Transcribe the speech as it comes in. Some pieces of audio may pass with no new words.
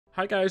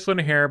Hi guys,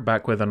 Lunar here,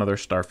 back with another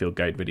Starfield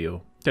guide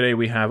video. Today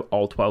we have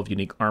all 12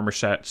 unique armor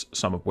sets,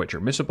 some of which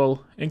are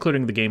missable,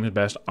 including the game's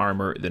best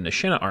armor, the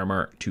Nishina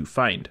Armor, to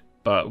find.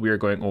 But we are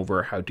going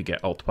over how to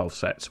get all 12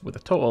 sets with a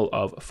total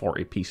of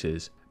 40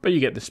 pieces, but you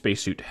get the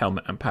spacesuit,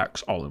 helmet and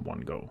packs all in one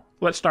go.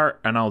 Let's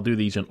start, and I'll do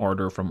these in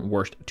order from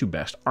worst to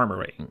best armor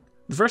rating.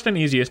 The first and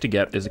easiest to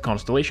get is the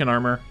Constellation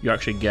Armor. You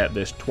actually get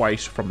this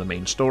twice from the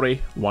main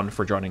story, one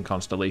for joining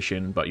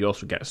Constellation, but you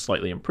also get a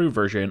slightly improved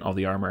version of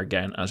the armor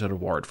again as a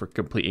reward for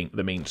completing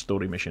the main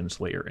story missions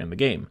later in the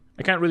game.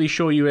 I can't really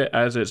show you it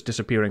as it's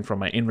disappearing from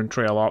my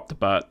inventory a lot,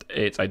 but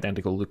it's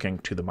identical looking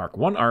to the Mark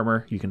 1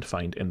 armor you can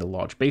find in the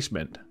Lodge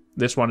basement.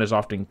 This one is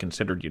often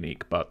considered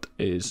unique, but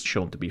is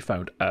shown to be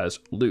found as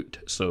loot,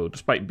 so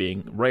despite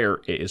being rare,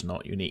 it is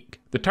not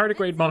unique. The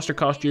Tardigrade monster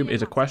costume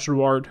is a quest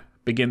reward.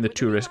 Begin the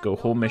Tourist Go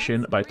Home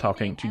mission by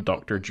talking to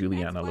Dr.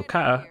 Juliana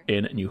Lucata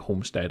in New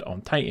Homestead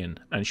on Titan,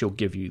 and she'll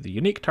give you the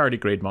unique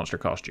Tardigrade monster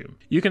costume.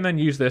 You can then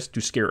use this to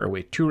scare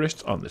away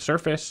tourists on the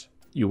surface.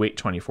 You wait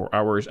 24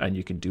 hours and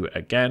you can do it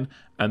again,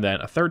 and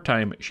then a third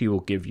time she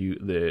will give you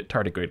the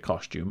Tardigrade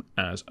costume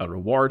as a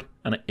reward,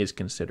 and it is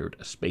considered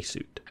a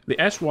spacesuit. The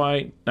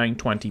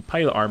SY-920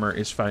 pilot armor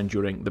is found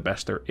during the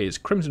Best There Is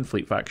Crimson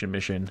Fleet faction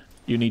mission.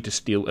 You need to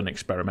steal an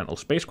experimental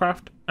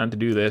spacecraft, and to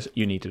do this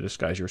you need to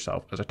disguise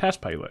yourself as a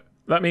test pilot.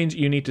 That means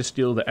you need to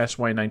steal the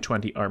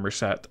SY-920 armor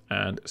set,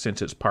 and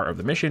since it's part of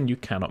the mission you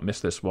cannot miss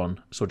this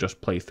one, so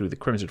just play through the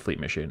Crimson Fleet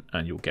mission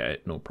and you'll get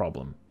it no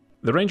problem.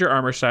 The Ranger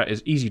armor set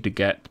is easy to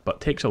get,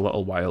 but takes a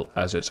little while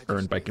as it's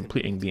earned by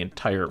completing the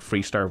entire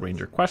Freestar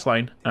Ranger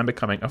questline and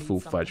becoming a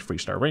full-fledged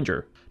Freestar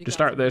Ranger. To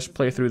start this,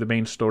 play through the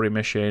main story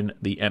mission,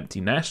 The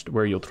Empty Nest,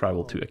 where you'll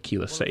travel to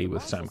Aquila City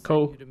with Sam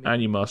Coe,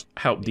 and you must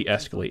help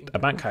de-escalate a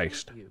bank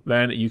heist.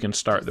 Then you can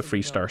start the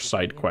Freestar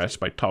side quest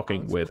by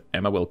talking with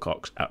Emma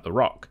Wilcox at the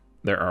Rock.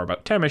 There are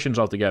about 10 missions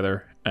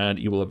altogether, and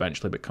you will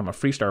eventually become a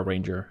Freestar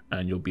Ranger,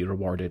 and you'll be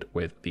rewarded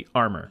with the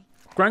armor.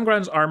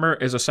 Gran's armor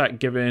is a set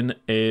given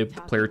if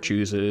the player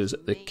chooses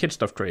the Kid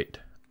Stuff trait.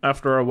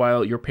 After a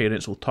while, your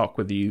parents will talk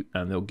with you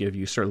and they'll give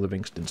you Sir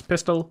Livingston's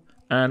pistol,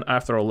 and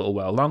after a little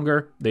while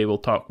longer, they will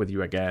talk with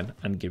you again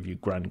and give you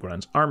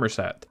Gran's armor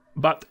set.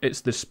 But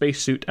it's the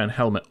spacesuit and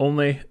helmet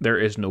only. There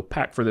is no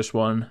pack for this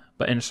one,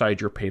 but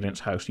inside your parents'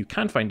 house you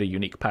can find a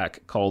unique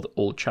pack called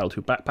Old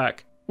Childhood Backpack,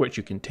 which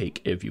you can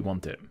take if you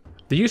want it.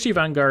 The UC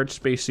Vanguard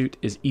spacesuit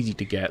is easy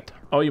to get.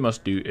 All you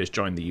must do is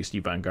join the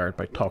UC Vanguard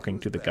by talking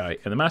to the guy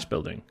in the mass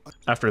building.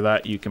 After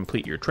that, you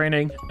complete your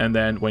training, and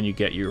then when you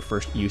get your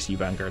first UC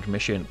Vanguard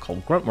mission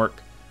called Grunt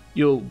Work,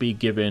 you'll be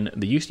given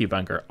the UC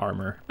Vanguard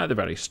armor at the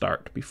very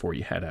start before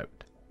you head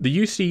out. The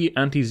UC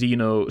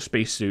Antixeno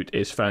spacesuit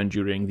is found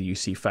during the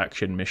UC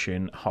faction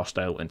mission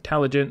Hostile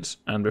Intelligence,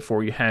 and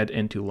before you head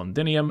into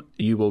Londinium,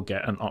 you will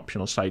get an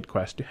optional side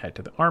quest to head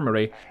to the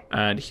armory,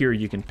 and here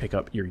you can pick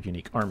up your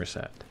unique armor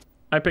set.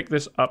 I picked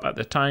this up at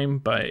the time,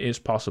 but it is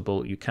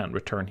possible you can't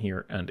return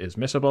here and is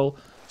missable,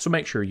 so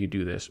make sure you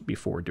do this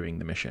before doing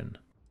the mission.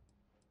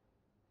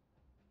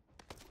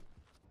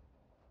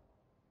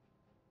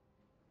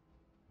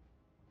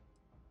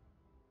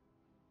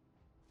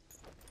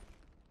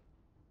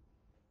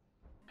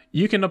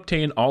 You can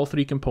obtain all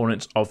three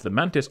components of the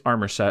Mantis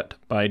armor set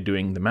by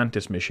doing the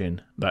Mantis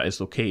mission that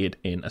is located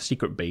in a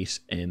secret base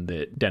in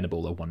the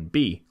Denebola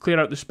 1B. Clear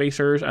out the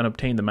spacers and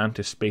obtain the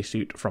Mantis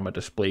spacesuit from a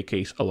display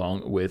case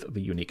along with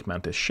the unique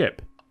Mantis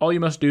ship. All you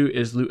must do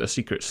is loot a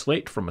secret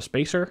slate from a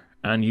spacer,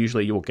 and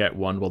usually you will get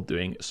one while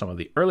doing some of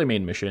the early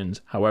main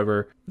missions.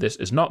 However, this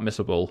is not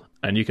missable,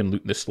 and you can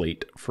loot the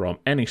slate from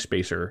any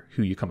spacer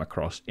who you come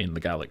across in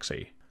the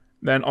galaxy.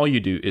 Then all you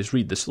do is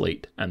read the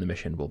slate and the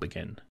mission will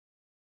begin.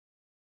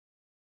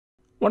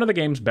 One of the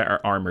game's better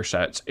armor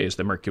sets is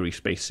the Mercury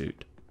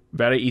spacesuit.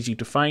 Very easy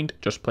to find,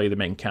 just play the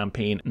main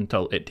campaign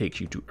until it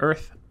takes you to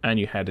Earth, and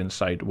you head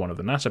inside one of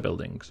the NASA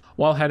buildings.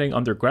 While heading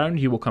underground,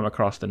 you will come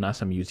across the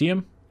NASA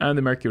Museum, and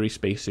the Mercury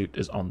spacesuit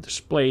is on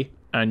display,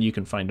 and you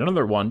can find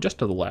another one just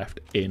to the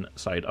left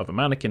inside of a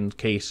mannequin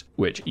case,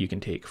 which you can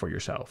take for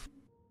yourself.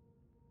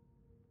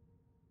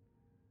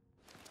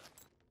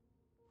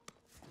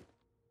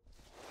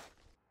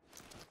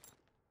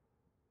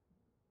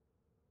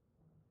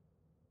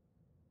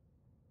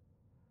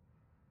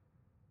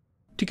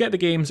 To get the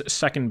game's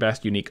second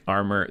best unique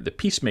armor, the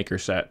Peacemaker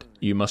set,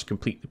 you must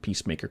complete the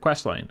Peacemaker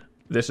questline.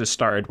 This is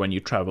started when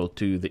you travel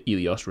to the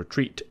Ilios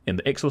retreat in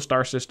the Ixo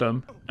star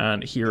system,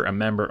 and here a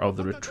member of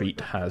the retreat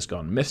has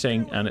gone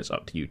missing and it's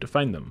up to you to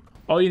find them.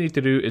 All you need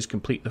to do is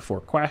complete the 4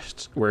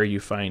 quests where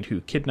you find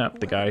who kidnapped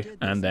the guy,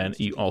 and then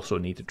you also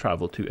need to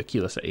travel to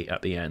Aquila City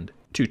at the end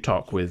to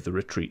talk with the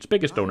retreat's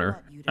biggest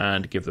donor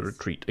and give the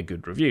retreat a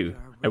good review,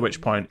 at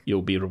which point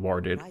you'll be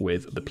rewarded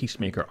with the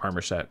Peacemaker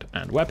armor set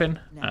and weapon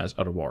as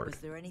a reward. Is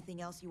there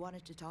anything else you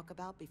wanted to talk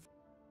about before?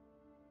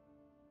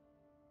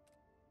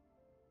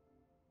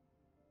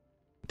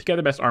 To get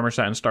the best armor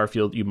set in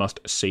Starfield, you must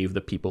save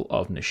the people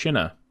of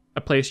Nishina,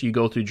 a place you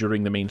go to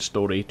during the main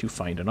story to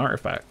find an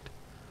artifact.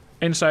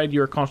 Inside,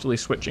 you're constantly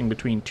switching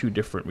between two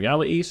different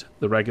realities.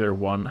 The regular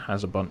one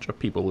has a bunch of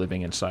people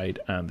living inside,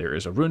 and there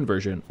is a rune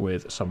version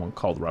with someone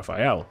called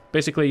Raphael.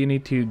 Basically, you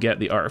need to get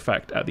the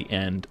artifact at the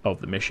end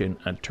of the mission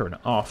and turn it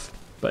off,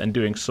 but in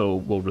doing so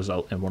will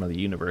result in one of the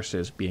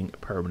universes being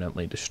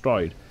permanently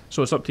destroyed.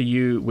 So it's up to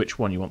you which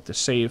one you want to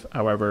save.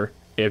 However,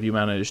 if you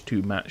manage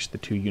to match the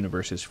two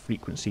universes'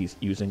 frequencies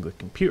using the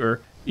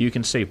computer, you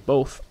can save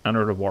both and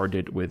are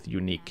rewarded with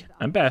unique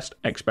and best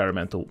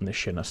experimental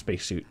Nishina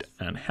spacesuit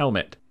and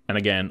helmet. And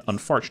again,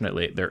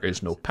 unfortunately, there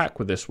is no pack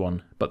with this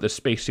one, but the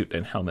spacesuit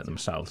and helmet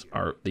themselves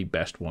are the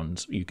best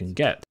ones you can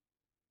get.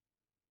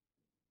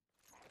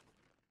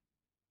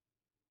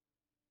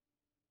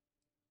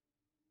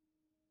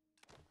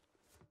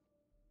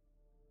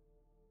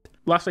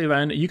 Lastly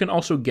then, you can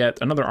also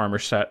get another armor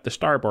set, the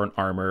Starborn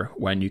Armor,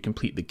 when you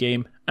complete the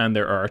game, and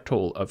there are a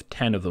total of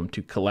 10 of them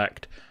to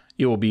collect.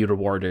 You will be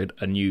rewarded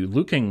a new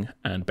looking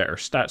and better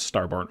stats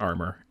Starborn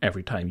Armor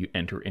every time you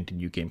enter into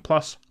New Game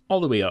Plus,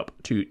 all the way up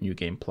to New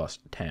Game Plus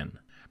 10.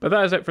 But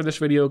that is it for this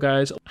video,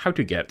 guys. How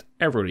to get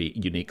every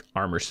unique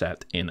armor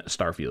set in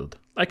Starfield.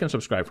 Like and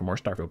subscribe for more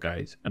Starfield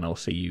guides, and I'll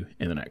see you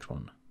in the next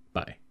one.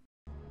 Bye.